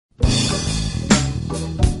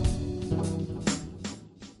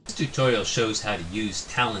tutorial shows how to use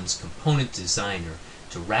Talend's Component Designer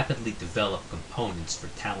to rapidly develop components for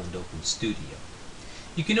Talend Open Studio.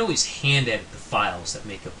 You can always hand edit the files that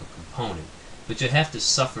make up a component, but you'll have to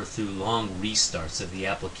suffer through long restarts of the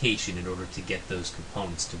application in order to get those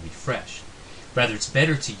components to refresh. Rather, it's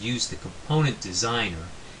better to use the Component Designer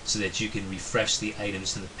so that you can refresh the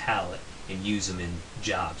items in the palette and use them in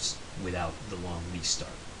jobs without the long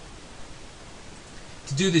restart.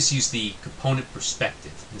 To do this, use the Component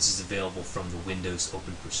Perspective. This is available from the Windows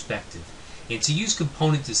Open Perspective. And to use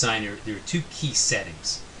Component Designer, there are two key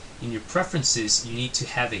settings. In your preferences, you need to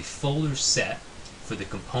have a folder set for the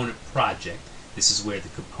component project. This is where the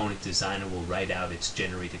Component Designer will write out its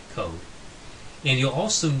generated code. And you'll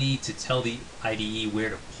also need to tell the IDE where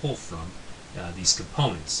to pull from these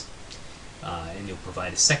components. And you'll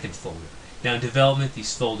provide a second folder. Now, in development,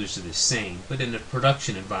 these folders are the same, but in a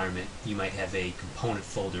production environment, you might have a component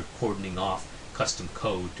folder cordoning off custom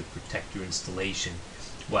code to protect your installation,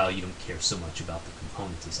 while you don't care so much about the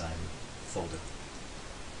Component Designer folder.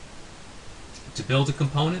 To build a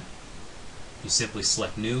component, you simply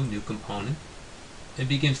select New Component, and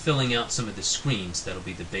begin filling out some of the screens that will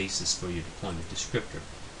be the basis for your deployment descriptor.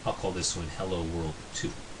 I'll call this one Hello World 2.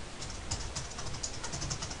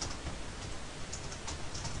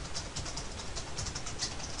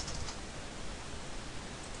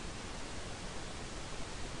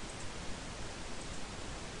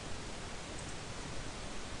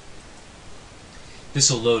 This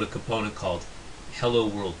will load a component called Hello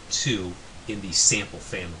World 2 in the sample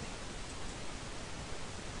family.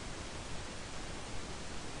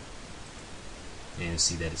 And you'll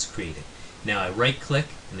see that it's created. Now I right-click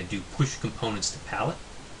and I do Push Components to Palette.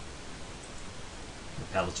 The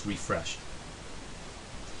palette's refreshed.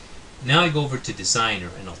 Now I go over to Designer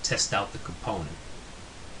and I'll test out the component.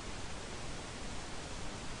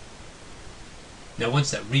 Now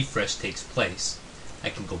once that refresh takes place, I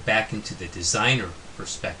can go back into the Designer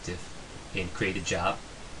perspective and create a job.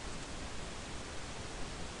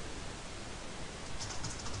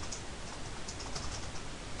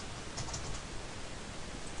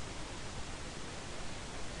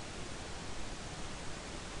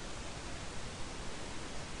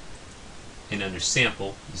 And under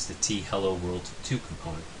Sample is the T Hello World 2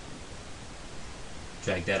 component.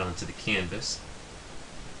 Drag that onto the canvas.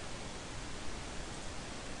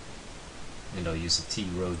 And I'll use a T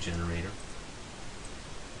row generator.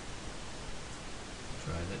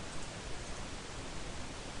 Drive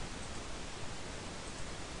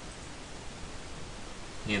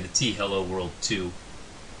it. And the T Hello World 2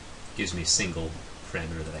 gives me a single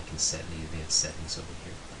parameter that I can set in the advanced settings over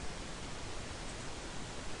here.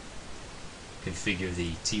 Configure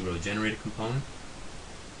the T row generator component.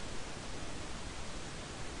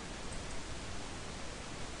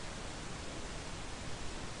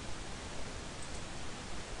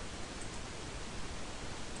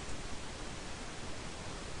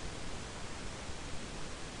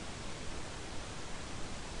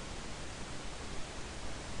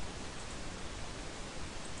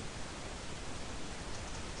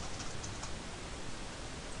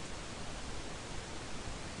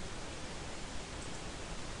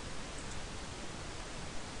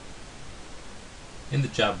 And the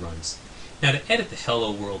job runs. Now to edit the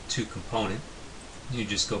Hello World 2 component, you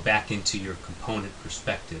just go back into your component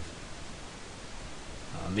perspective,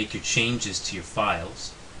 make your changes to your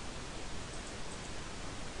files.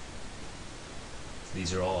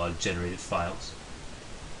 These are all generated files.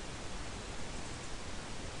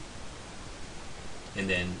 And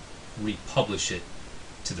then republish it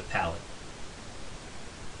to the palette.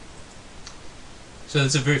 So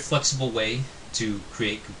it's a very flexible way to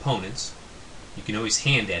create components. You can always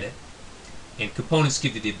hand edit, and components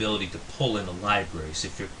give you the ability to pull in a library. So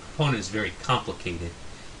if your component is very complicated,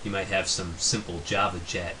 you might have some simple Java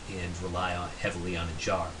jet and rely heavily on a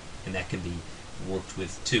jar, and that can be worked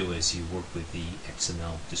with too as you work with the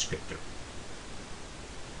XML descriptor.